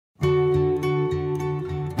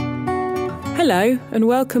Hello and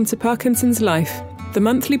welcome to Parkinson's Life, the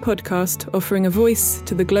monthly podcast offering a voice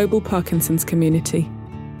to the global Parkinson's community.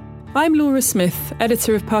 I'm Laura Smith,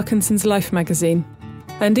 editor of Parkinson's Life magazine,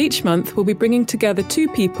 and each month we'll be bringing together two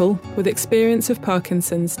people with experience of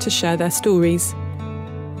Parkinson's to share their stories.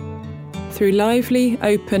 Through lively,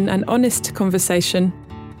 open and honest conversation,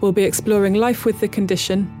 we'll be exploring life with the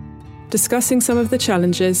condition, discussing some of the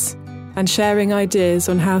challenges, and sharing ideas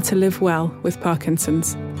on how to live well with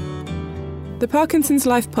Parkinson's. The Parkinson's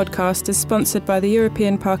Life podcast is sponsored by the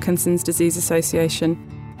European Parkinson's Disease Association,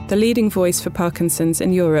 the leading voice for Parkinson's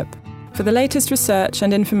in Europe. For the latest research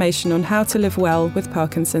and information on how to live well with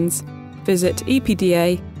Parkinson's, visit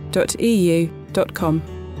epda.eu.com.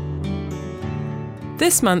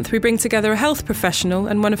 This month we bring together a health professional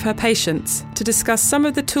and one of her patients to discuss some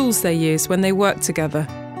of the tools they use when they work together.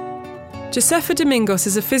 Josefa Domingos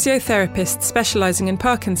is a physiotherapist specialising in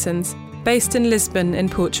Parkinson's, based in Lisbon in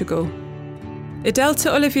Portugal.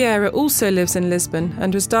 Idelta Oliveira also lives in Lisbon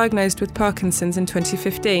and was diagnosed with Parkinson's in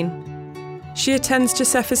 2015. She attends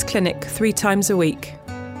Josefa's clinic 3 times a week.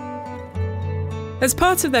 As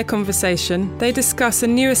part of their conversation, they discuss a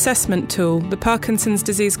new assessment tool, the Parkinson's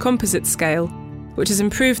Disease Composite Scale, which has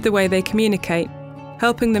improved the way they communicate,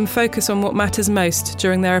 helping them focus on what matters most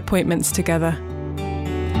during their appointments together.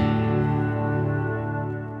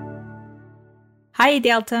 Hi,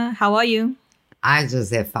 Idelta. How are you? Hi,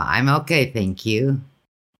 Josefa. I'm okay, thank you.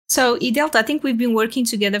 So, Idelta, I think we've been working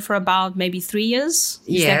together for about maybe 3 years.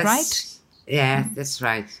 Is that right? Yeah, that's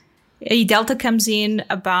right. Idelta comes in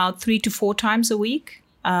about 3 to 4 times a week,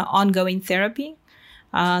 ongoing therapy.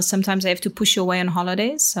 Sometimes I have to push her away on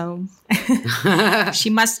holidays, so she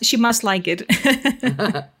must like it.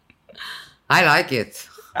 I like it.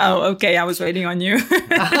 Oh, okay. I was waiting on you.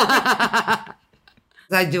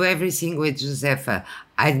 I do everything with Josefa.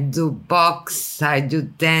 I do box, I do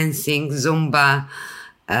dancing, Zumba.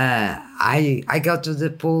 I go to the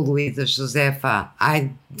pool with Josefa. I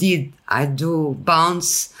do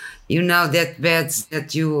bounce. You know that beds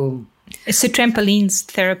that you... It's a trampolines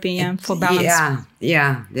therapy for balance.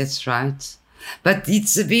 Yeah, that's right. But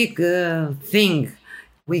it's a big thing.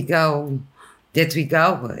 We go,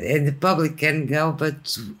 and the public can go,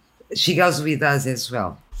 but she goes with us as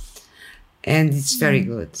well. And it's very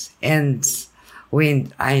good. And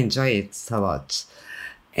I enjoy it a lot.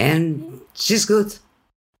 And she's good.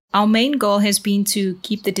 Our main goal has been to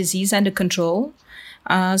keep the disease under control.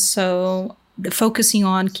 Focusing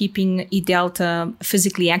on keeping Idelta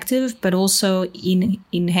physically active, but also in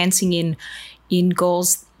enhancing in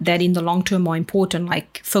goals that in the long term are important,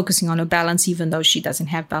 like focusing on her balance, even though she doesn't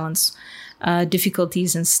have balance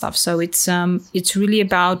difficulties and stuff. So it's really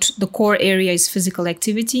about the core area is physical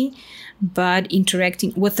activity, but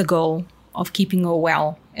interacting with the goal of keeping her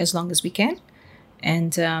well as long as we can.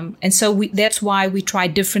 And so that's why we try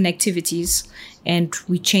different activities and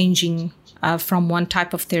we're changing from one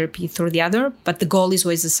type of therapy through the other. But the goal is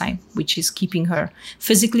always the same, which is keeping her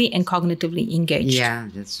physically and cognitively engaged. Yeah,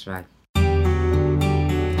 that's right.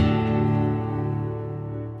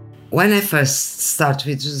 When I first start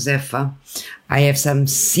with Josefa, I have some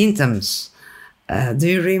symptoms. Do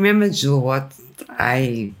you remember, Ju, what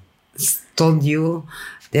I told you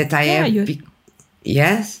that I have?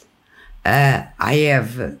 Yes, I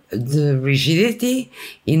have the rigidity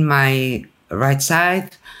in my right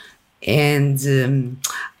side, and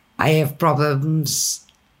I have problems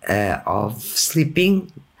of sleeping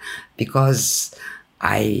because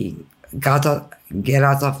I get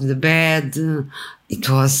out of the bed. It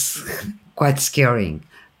was quite scary,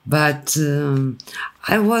 but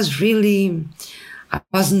I wasn't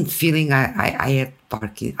feeling I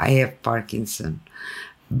have Parkinson.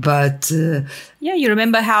 But you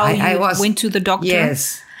remember how you went to the doctor?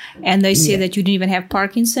 Yes, and they said that you didn't even have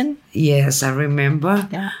Parkinson. Yes, I remember.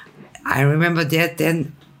 Yeah, I remember that.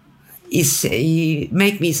 And he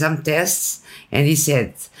made me some tests, and he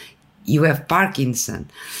said, "You have Parkinson."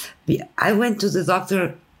 I went to the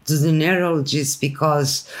doctor, to the neurologist,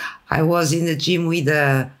 because I was in the gym with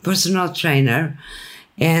a personal trainer,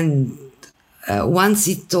 and once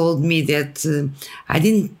he told me that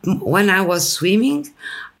when I was swimming,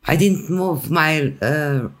 I didn't move my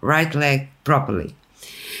right leg properly.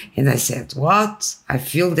 And I said, what? I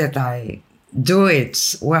feel that I do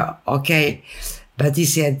it. Well, okay. But he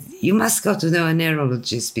said, you must go to the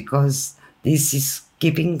neurologist because this is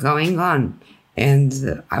keeping going on.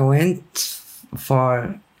 And I went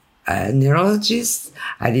for a neurologist.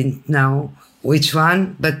 I didn't know which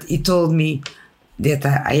one, but he told me that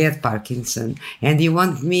I had Parkinson, and he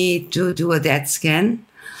wanted me to do a DET scan,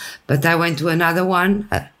 but I went to another one,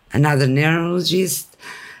 another neurologist,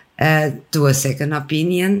 to a second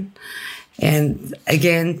opinion, and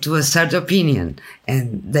again to a third opinion.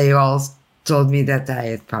 And they all told me that I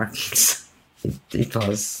had Parkinson. It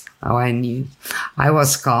was how I knew. I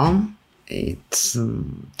was calm. I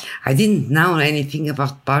didn't know anything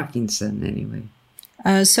about Parkinson anyway.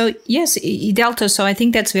 So yes, Idelta. So I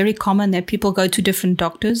think that's very common that people go to different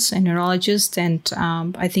doctors and neurologists, and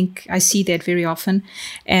I think I see that very often.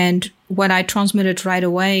 And what I transmitted right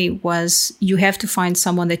away was you have to find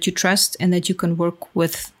someone that you trust and that you can work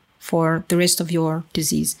with for the rest of your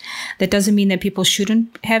disease. That doesn't mean that people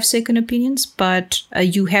shouldn't have second opinions, but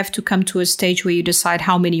you have to come to a stage where you decide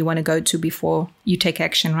how many you want to go to before you take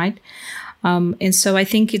action, right? And so I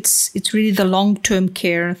think it's really the long-term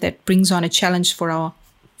care that brings on a challenge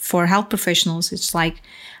for health professionals. It's like,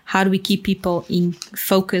 how do we keep people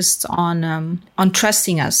focused on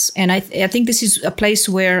trusting us? And I think this is a place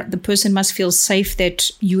where the person must feel safe that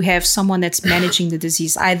you have someone that's managing the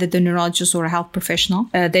disease, either the neurologist or a health professional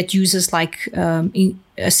that uses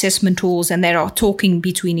assessment tools and that are talking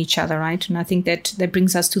between each other, right? And I think that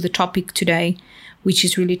brings us to the topic today, which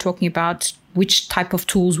is really talking about which type of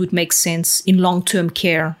tools would make sense in long-term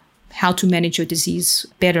care, how to manage your disease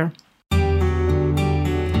better.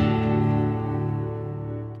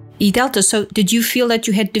 Idelta, so did you feel that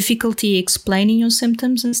you had difficulty explaining your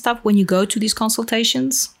symptoms and stuff when you go to these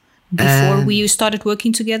consultations before we started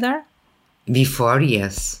working together? Before,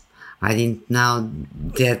 yes. I didn't know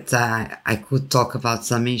that I could talk about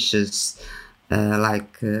some issues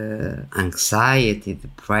like anxiety,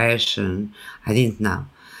 depression. I didn't know.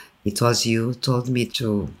 It was you who told me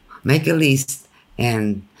to make a list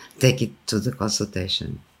and take it to the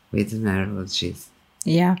consultation with the neurologist.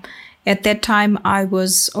 Yeah. At that time, I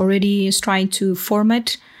was already trying to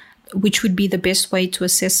format which would be the best way to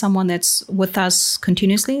assess someone that's with us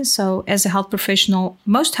continuously. So as a health professional,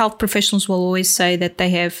 most health professionals will always say that they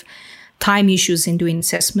have time issues in doing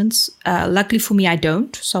assessments. Luckily for me, I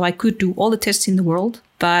don't. So I could do all the tests in the world.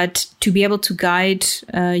 But to be able to guide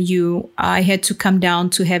you, I had to come down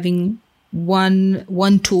to having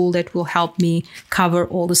one tool that will help me cover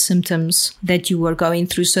all the symptoms that you were going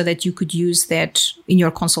through so that you could use that in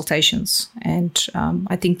your consultations. And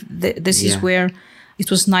I think this is where it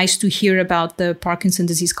was nice to hear about the Parkinson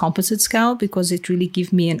disease composite scale, because it really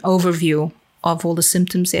gave me an overview of all the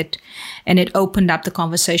symptoms and it opened up the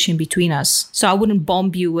conversation between us. So I wouldn't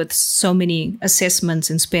bomb you with so many assessments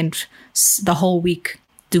and spend the whole week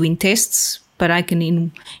doing tests, but I can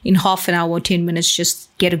in half an hour or 10 minutes just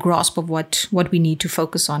get a grasp of what we need to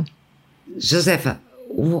focus on. Josefa,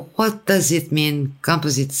 what does it mean,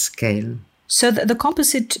 composite scale? So the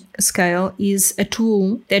composite scale is a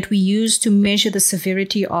tool that we use to measure the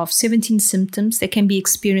severity of 17 symptoms that can be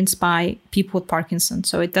experienced by people with Parkinson.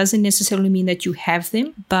 So it doesn't necessarily mean that you have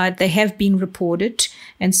them, but they have been reported.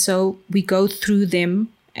 And so we go through them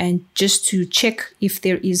and just to check if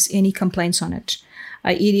there is any complaints on it.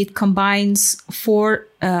 It combines 4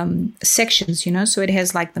 sections, so it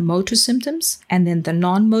has like the motor symptoms and then the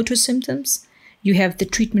non-motor symptoms. You have the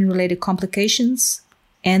treatment-related complications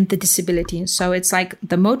and the disability. So it's like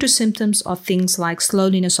the motor symptoms are things like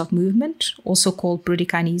slowness of movement, also called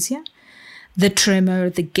bradykinesia, the tremor,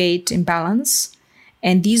 the gait imbalance.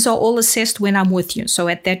 And these are all assessed when I'm with you. So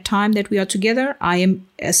at that time that we are together, I am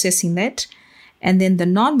assessing that. And then the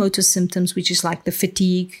non-motor symptoms, which is like the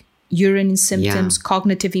fatigue, urine symptoms,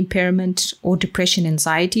 cognitive impairment, or depression,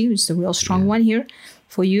 anxiety, which is the real strong one here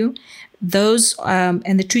for you. Those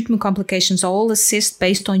and the treatment complications are all assessed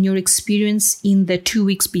based on your experience in the 2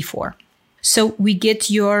 weeks before. So we get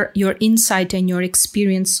your insight and your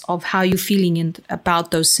experience of how you're feeling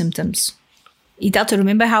about those symptoms. Idelta,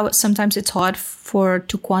 remember how sometimes it's hard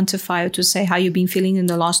to quantify or to say how you've been feeling in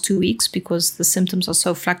the last 2 weeks because the symptoms are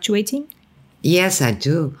so fluctuating? Yes, I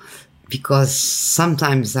do. Because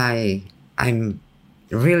sometimes I'm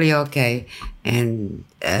really okay, and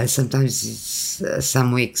sometimes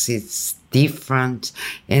some weeks it's different,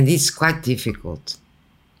 and it's quite difficult.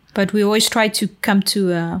 But we always try to come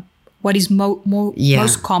to what is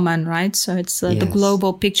most common, right? So it's the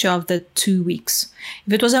global picture of the 2 weeks.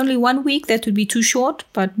 If it was only 1 week, that would be too short,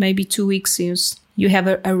 but maybe 2 weeks is you have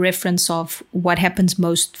a reference of what happens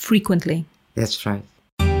most frequently. That's right.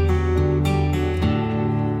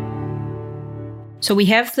 So we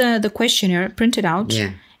have the questionnaire printed out,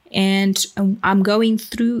 and I'm going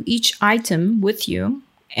through each item with you,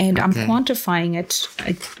 and I'm quantifying it.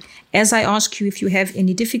 As I ask you if you have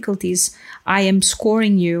any difficulties, I am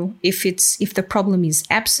scoring you if the problem is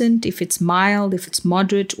absent, if it's mild, if it's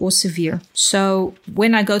moderate or severe. So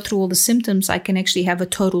when I go through all the symptoms, I can actually have a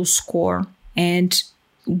total score. And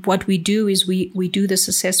what we do is we do this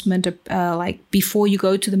assessment like before you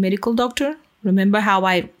go to the medical doctor. Remember how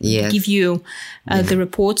I Yes. give you the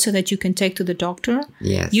report so that you can take to the doctor?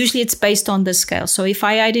 Yes. Usually it's based on the scale. So if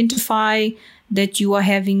I identify that you are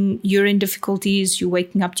having urine difficulties, you're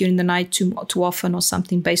waking up during the night too often or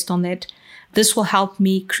something based on that, this will help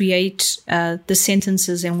me create the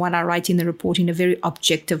sentences and what I write in the report in a very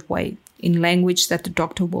objective way, in language that the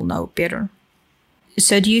doctor will know better.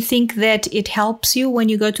 So do you think that it helps you when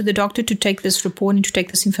you go to the doctor to take this report and to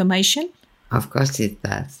take this information? Of course it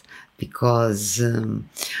does, because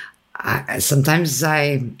sometimes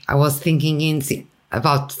I was thinking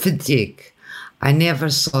about fatigue. I never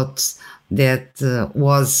thought that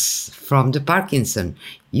was from the Parkinson.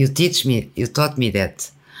 You taught me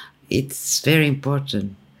that. It's very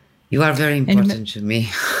important. You are very important to me.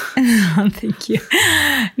 Thank you.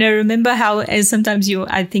 Now, remember how sometimes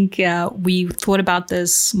I think we thought about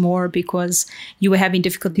this more because you were having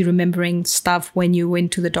difficulty remembering stuff when you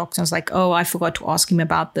went to the doctor. I was like, oh, I forgot to ask him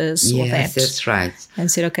about this or that. Yes, that's right. And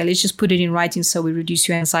said, okay, let's just put it in writing so we reduce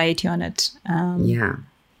your anxiety on it. Yeah.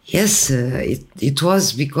 Yes, it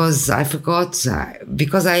was because I forgot,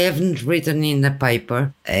 because I haven't written in the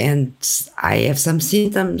paper and I have some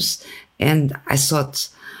symptoms and I thought,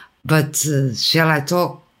 but shall I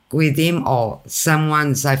talk with him or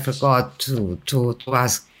someone's I forgot to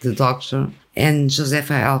ask the doctor? And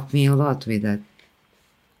Josefa helped me a lot with that.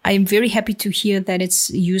 I'm very happy to hear that it's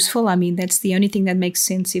useful. I mean, that's the only thing that makes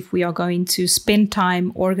sense if we are going to spend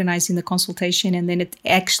time organizing the consultation and then it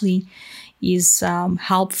actually is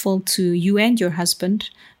helpful to you and your husband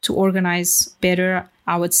to organize better.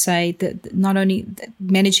 I would say that not only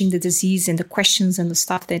managing the disease and the questions and the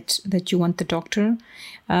stuff that you want the doctor,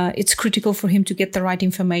 it's critical for him to get the right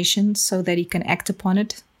information so that he can act upon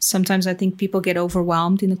it. Sometimes I think people get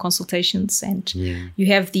overwhelmed in the consultations and you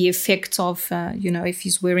have the effect of, if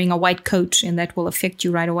he's wearing a white coat and that will affect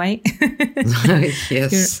you right away.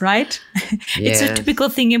 Yes. Right? Yes. It's a typical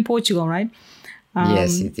thing in Portugal, right?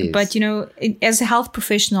 Yes, it is. But, as a health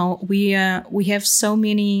professional, we have so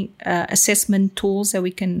many assessment tools that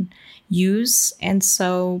we can use. And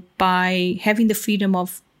so by having the freedom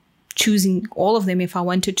of choosing all of them if I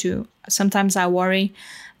wanted to, sometimes I worry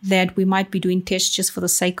that we might be doing tests just for the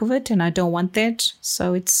sake of it. And I don't want that.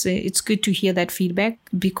 So it's good to hear that feedback,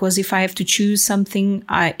 because if I have to choose something,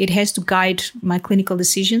 it has to guide my clinical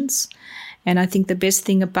decisions. And I think the best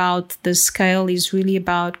thing about the scale is really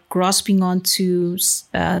about grasping onto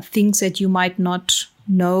things that you might not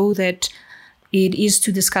know that it is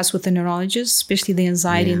to discuss with the neurologist, especially the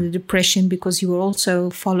anxiety and the depression, because you were also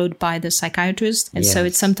followed by the psychiatrist. And so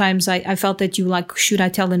it's sometimes I felt that you should I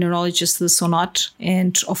tell the neurologist this or not?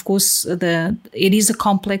 And of course, it is a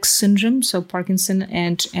complex syndrome, so Parkinson,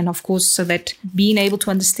 and of course, so that being able to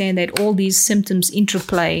understand that all these symptoms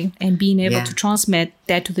interplay and being able to transmit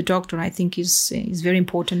that to the doctor, I think is very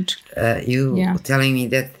important. You telling me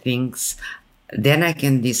that things, then I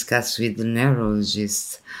can discuss with the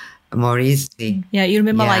neurologist more easily. Yeah, you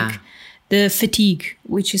remember the fatigue,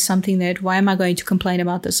 which is something that, why am I going to complain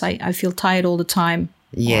about this? I feel tired all the time.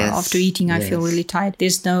 Yes. Or after eating, I feel really tired.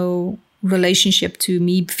 There's no relationship to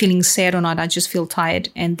me feeling sad or not. I just feel tired.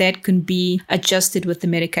 And that can be adjusted with the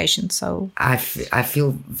medication. So I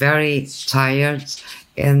feel very tired.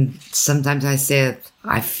 And sometimes I said,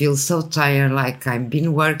 I feel so tired, like I've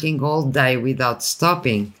been working all day without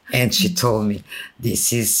stopping. And she told me,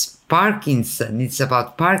 this is Parkinson. It's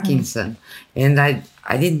about Parkinson. And I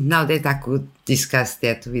didn't know that I could discuss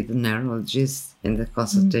that with the neurologist in the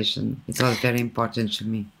consultation. It was very important to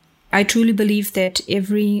me. I truly believe that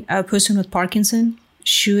every person with Parkinson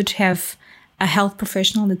should have a health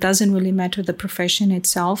professional. It doesn't really matter the profession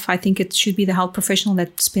itself. I think it should be the health professional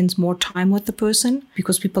that spends more time with the person,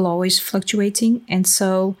 because people are always fluctuating. And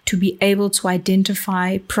so to be able to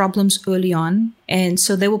identify problems early on, and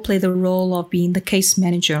so they will play the role of being the case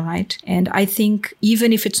manager, right? And I think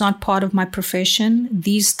even if it's not part of my profession,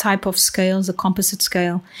 these type of scales, a composite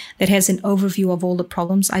scale that has an overview of all the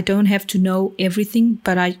problems, I don't have to know everything,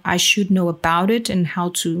 but I should know about it and how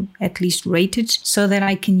to at least rate it, so that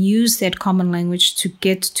I can use that common language to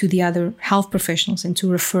get to the other health professionals and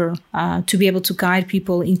to refer, to be able to guide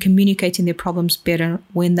people in communicating their problems better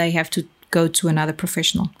when they have to go to another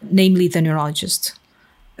professional, namely the neurologist.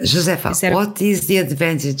 Josefa, what is the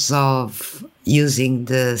advantage of using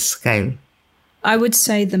the scale? I would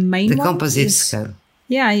say the main one, the composite scale.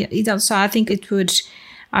 Yeah, it does. So I think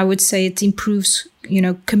I would say it improves,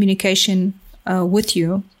 communication with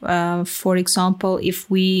you. For example,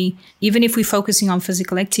 even if we're focusing on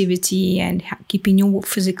physical activity and keeping you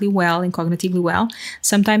physically well and cognitively well,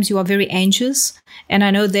 sometimes you are very anxious, and I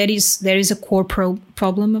know there is a core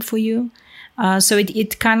problem for you. So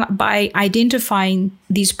it kind of, by identifying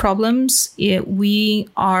these problems, we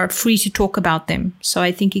are free to talk about them. So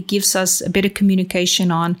I think it gives us a better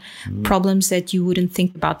communication on problems that you wouldn't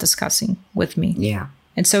think about discussing with me. Yeah.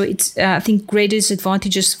 And so it's, I think, greatest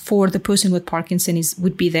advantages for the person with Parkinson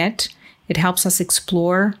would be that it helps us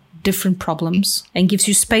explore different problems and gives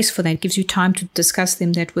you space for that. It gives you time to discuss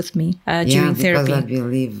them with me during therapy. Because I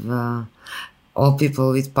believe all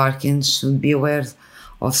people with Parkinson should be aware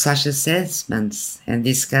of such assessments and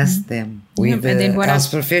discuss them with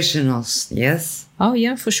health professionals. Yes. Oh,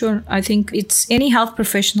 yeah, for sure. I think it's any health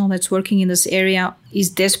professional that's working in this area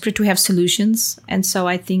is desperate to have solutions. And so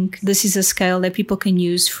I think this is a scale that people can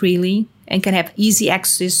use freely and can have easy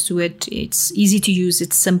access to it. It's easy to use.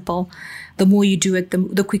 It's simple. The more you do it,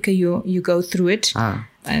 the quicker you go through it.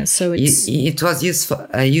 So it was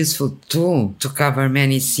a useful tool to cover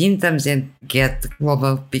many symptoms and get the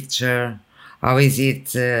global picture. How is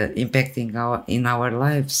it impacting our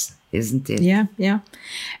lives, isn't it? Yeah.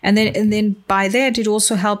 And then by that, it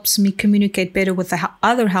also helps me communicate better with the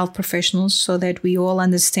other health professionals so that we all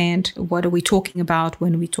understand what are we talking about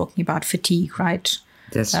when we're talking about fatigue, right?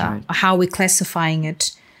 That's right. How we're classifying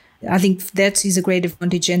it. I think that is a great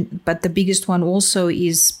advantage. But the biggest one also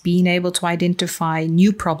is being able to identify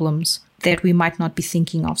new problems that we might not be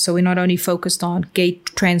thinking of. So we're not only focused on gait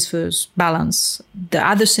transfers, balance. The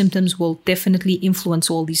other symptoms will definitely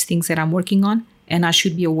influence all these things that I'm working on, and I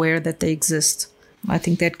should be aware that they exist. I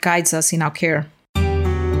think that guides us in our care.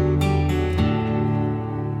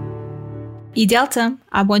 E-Delta,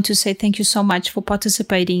 I want to say thank you so much for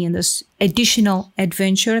participating in this additional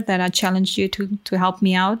adventure that I challenged you to help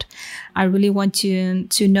me out. I really want you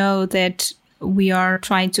to know that we are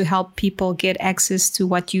trying to help people get access to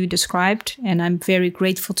what you described, and I'm very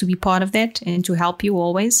grateful to be part of that and to help you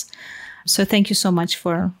always. So thank you so much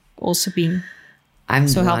for also being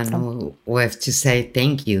so helpful. I'm the one who have to say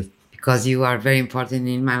thank you, because you are very important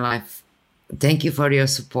in my life. Thank you for your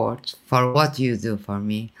support, for what you do for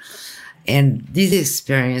me. And this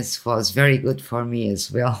experience was very good for me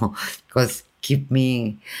as well, because keep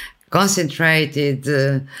me concentrated,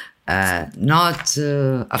 not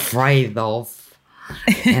afraid of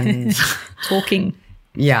and talking.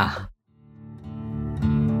 Yeah.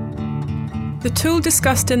 The tool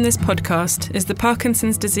discussed in this podcast is the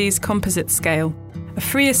Parkinson's Disease Composite Scale, a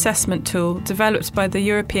free assessment tool developed by the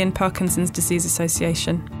European Parkinson's Disease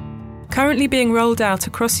Association. Currently being rolled out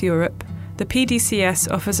across Europe, the PDCS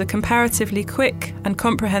offers a comparatively quick and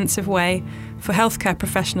comprehensive way for healthcare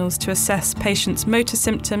professionals to assess patients' motor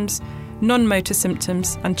symptoms, non-motor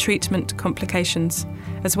symptoms and treatment complications,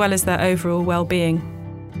 as well as their overall well-being.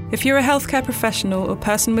 If you're a healthcare professional or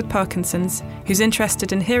person with Parkinson's who's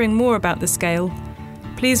interested in hearing more about the scale,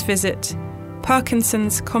 please visit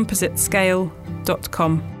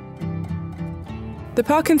parkinsonscompositescale.com. The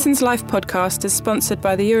Parkinson's Life podcast is sponsored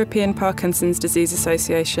by the European Parkinson's Disease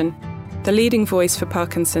Association, the leading voice for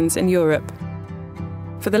Parkinson's in Europe.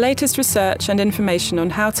 For the latest research and information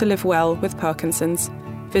on how to live well with Parkinson's,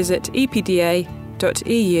 visit epda.eu.com.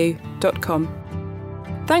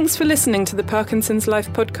 Thanks for listening to the Parkinson's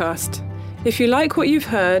Life podcast. If you like what you've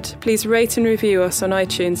heard, please rate and review us on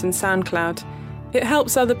iTunes and SoundCloud. It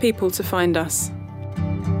helps other people to find us.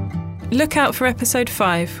 Look out for episode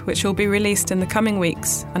 5, which will be released in the coming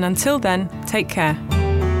weeks, and until then, take care.